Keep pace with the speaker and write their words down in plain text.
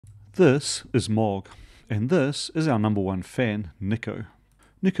This is Mog, and this is our number one fan, Nico.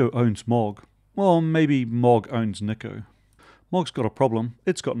 Nico owns Mog. Well, maybe Mog owns Nico. Mog's got a problem.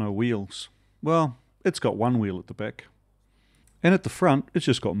 It's got no wheels. Well, it's got one wheel at the back. And at the front, it's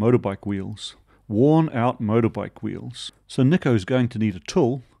just got motorbike wheels. Worn out motorbike wheels. So Nico's going to need a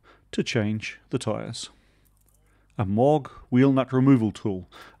tool to change the tyres. A Mog wheel nut removal tool,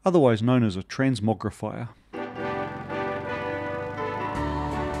 otherwise known as a Transmogrifier.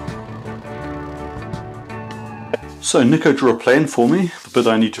 So Nico drew a plan for me, the bit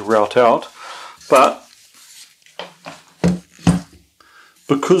I need to route out, but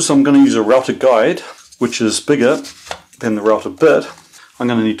because I'm going to use a router guide, which is bigger than the router bit, I'm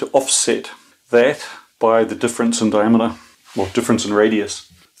going to need to offset that by the difference in diameter, or difference in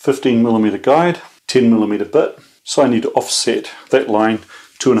radius. 15mm guide, 10mm bit, so I need to offset that line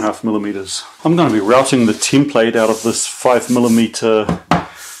 2.5mm. I'm going to be routing the template out of this 5mm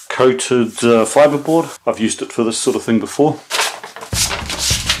coated fiberboard. I've used it for this sort of thing before.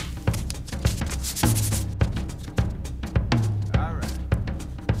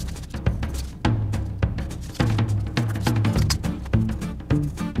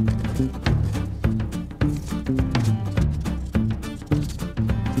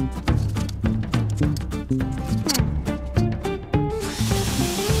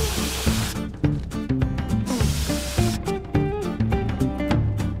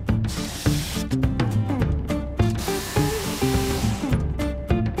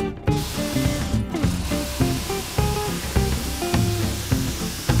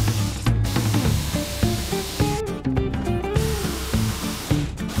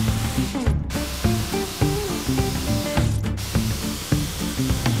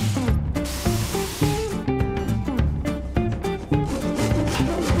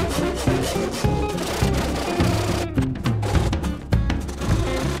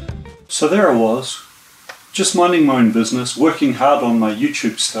 So there I was, just minding my own business, working hard on my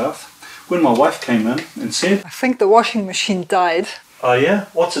YouTube stuff, when my wife came in and said, I think the washing machine died. "Oh yeah?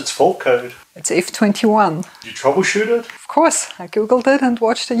 What's its fault code?" It's F21. Did you troubleshoot it? Of course, I googled it and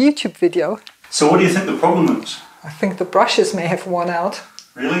watched a YouTube video. So what do you think the problem is? I think the brushes may have worn out.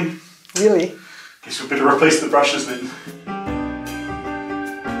 Really? Really? Guess we better replace the brushes then.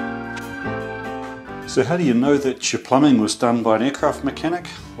 So how do you know that your plumbing was done by an aircraft mechanic?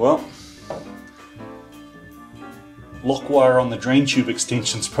 Well, lock wire on the drain tube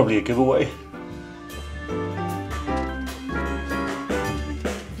extension is probably a giveaway.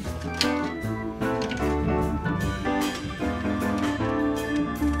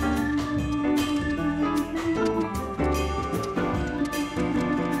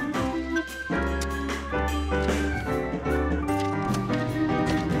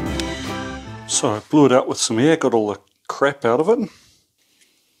 So I blew it out with some air, got all the crap out of it.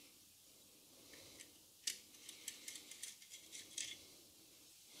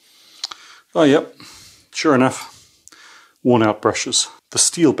 Oh yep, sure enough, worn out brushes. The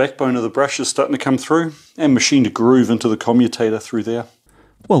steel backbone of the brush is starting to come through and machined a groove into the commutator through there.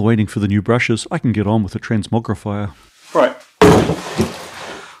 While waiting for the new brushes, I can get on with the Transmogrifier. Right,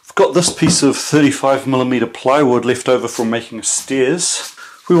 I've got this piece of 35mm plywood left over from making stairs.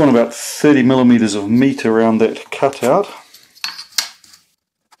 We want about 30mm of meat around that cutout.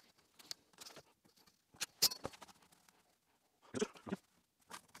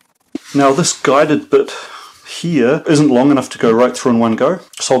 Now this guided bit here isn't long enough to go right through in one go,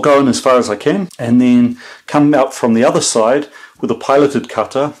 so I'll go in as far as I can and then come out from the other side with a piloted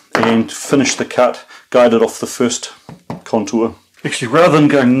cutter and finish the cut guided off the first contour. Actually, rather than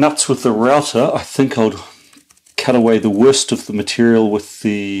going nuts with the router, I think I'll cut away the worst of the material with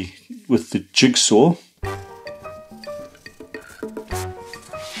the jigsaw.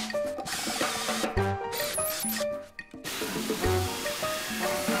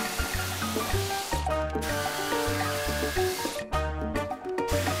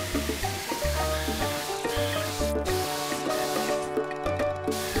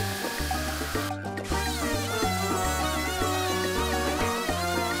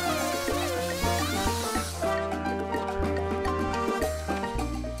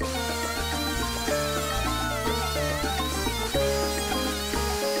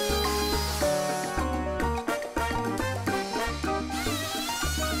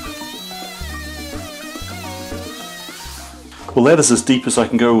 Well, that is as deep as I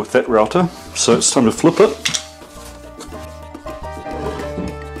can go with that router, so it's time to flip it.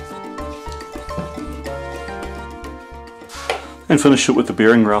 And finish it with the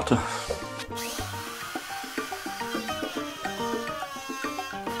bearing router.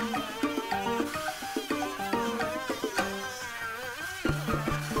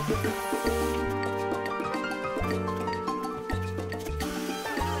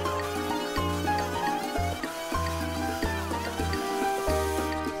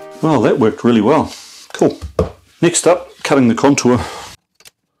 Well, that worked really well. Cool. Next up, cutting the contour.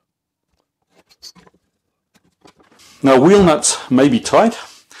 Now, wheel nuts may be tight,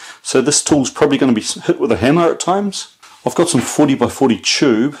 so this tool's probably going to be hit with a hammer at times. I've got some 40 by 40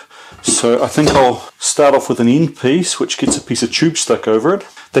 tube, so I think I'll start off with an end piece which gets a piece of tube stuck over it.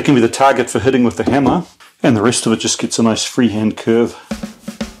 That can be the target for hitting with the hammer, and the rest of it just gets a nice freehand curve.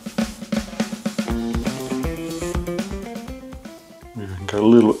 We can go a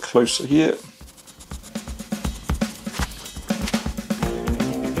little bit closer here.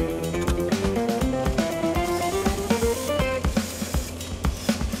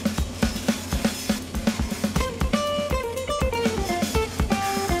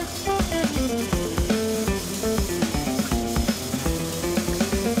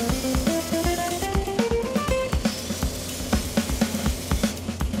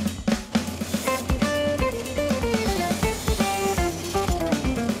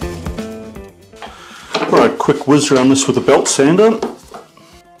 Alright, quick whiz around this with a belt sander.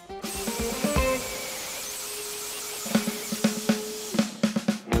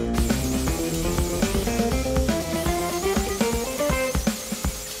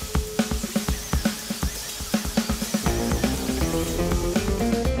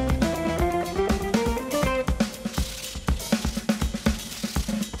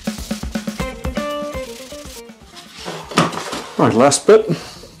 Right, last bit.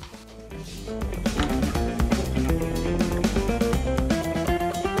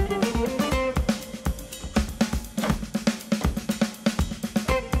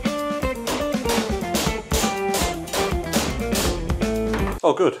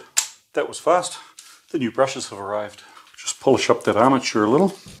 Oh good, that was fast. The new brushes have arrived. Just polish up that armature a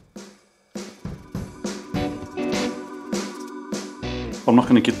little. I'm not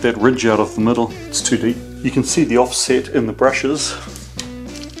going to get that ridge out of the middle, it's too deep. You can see the offset in the brushes.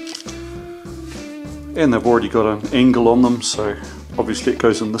 And they've already got an angle on them, so obviously it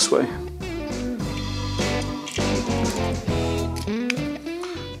goes in this way.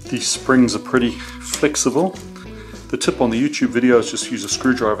 These springs are pretty flexible. The tip on the YouTube video is just use a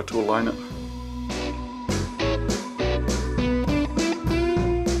screwdriver to align it.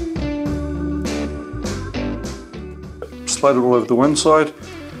 Slide it all over the one side,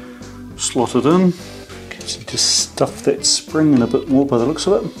 slot it in. Actually just stuff that spring in a bit more by the looks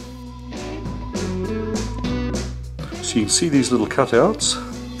of it. So you can see these little cutouts.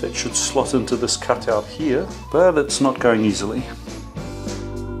 That should slot into this cutout here, but it's not going easily.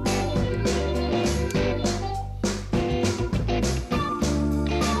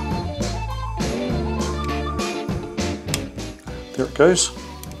 There it goes.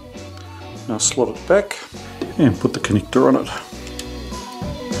 Now slot it back and put the connector on it.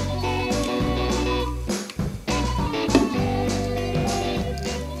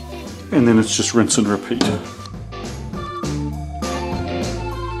 And then it's just rinse and repeat.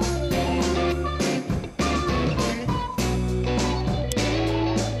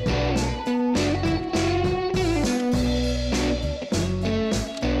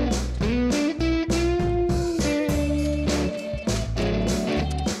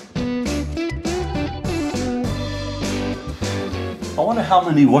 I wonder how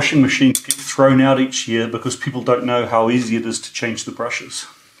many washing machines get thrown out each year because people don't know how easy it is to change the brushes.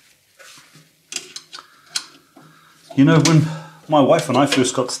 You know, when my wife and I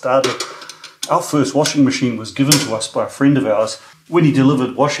first got started, our first washing machine was given to us by a friend of ours. When he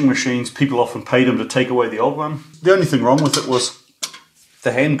delivered washing machines, people often paid him to take away the old one. The only thing wrong with it was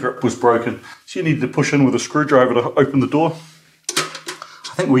the hand grip was broken, so you needed to push in with a screwdriver to open the door.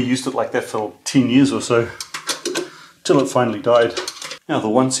 I think we used it like that for 10 years or so, till it finally died. Now the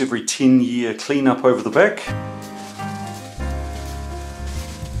once every 10 year clean up over the back.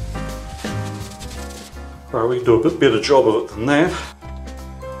 Right, we can do a bit better job of it than that.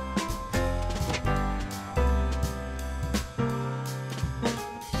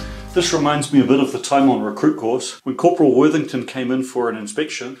 This reminds me a bit of the time on recruit course when Corporal Worthington came in for an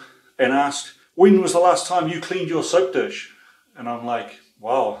inspection and asked, "When was the last time you cleaned your soap dish?" And I'm like,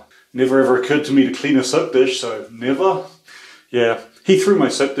 wow, never ever occurred to me to clean a soap dish, so never. Yeah, he threw my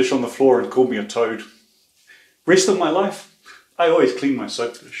soap dish on the floor and called me a toad. Rest of my life, I always clean my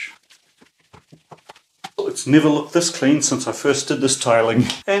soap dish. It's never looked this clean since I first did this tiling,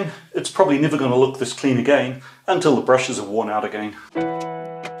 and it's probably never going to look this clean again until the brushes are worn out again.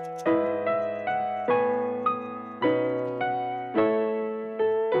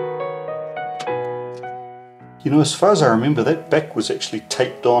 You know, as far as I remember, that back was actually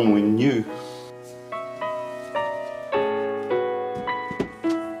taped on when new.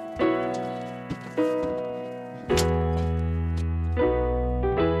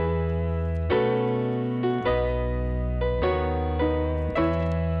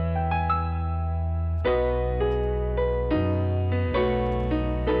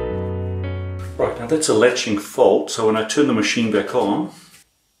 that's a latching fault, so when I turn the machine back on,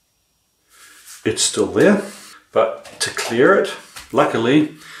 it's still there. But to clear it,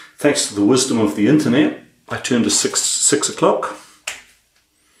 luckily, thanks to the wisdom of the internet, I turned to 6 o'clock.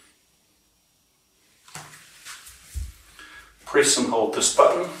 Press and hold this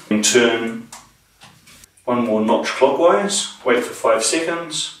button and turn one more notch clockwise. Wait for 5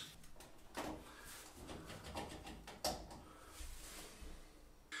 seconds.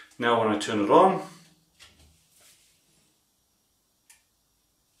 Now when I turn it on,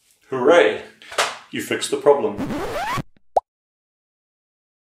 hooray! You fixed the problem.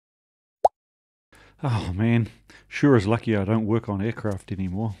 Oh man, sure is lucky I don't work on aircraft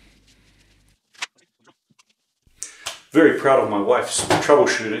anymore. Very proud of my wife's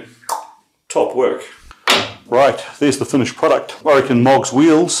troubleshooting. Top work. Right, there's the finished product. I reckon Mogs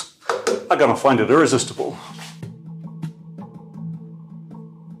wheels are gonna find it irresistible.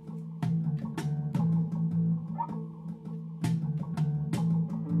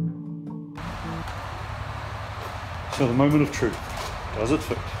 So the moment of truth. Does it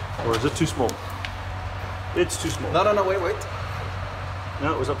fit? Or is it too small? It's too small. No, wait.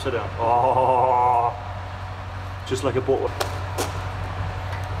 No, it was upside down. Oh, just like I bought one.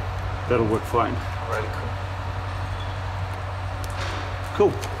 That'll work fine. Really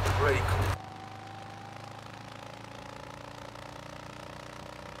cool. Cool. Really cool.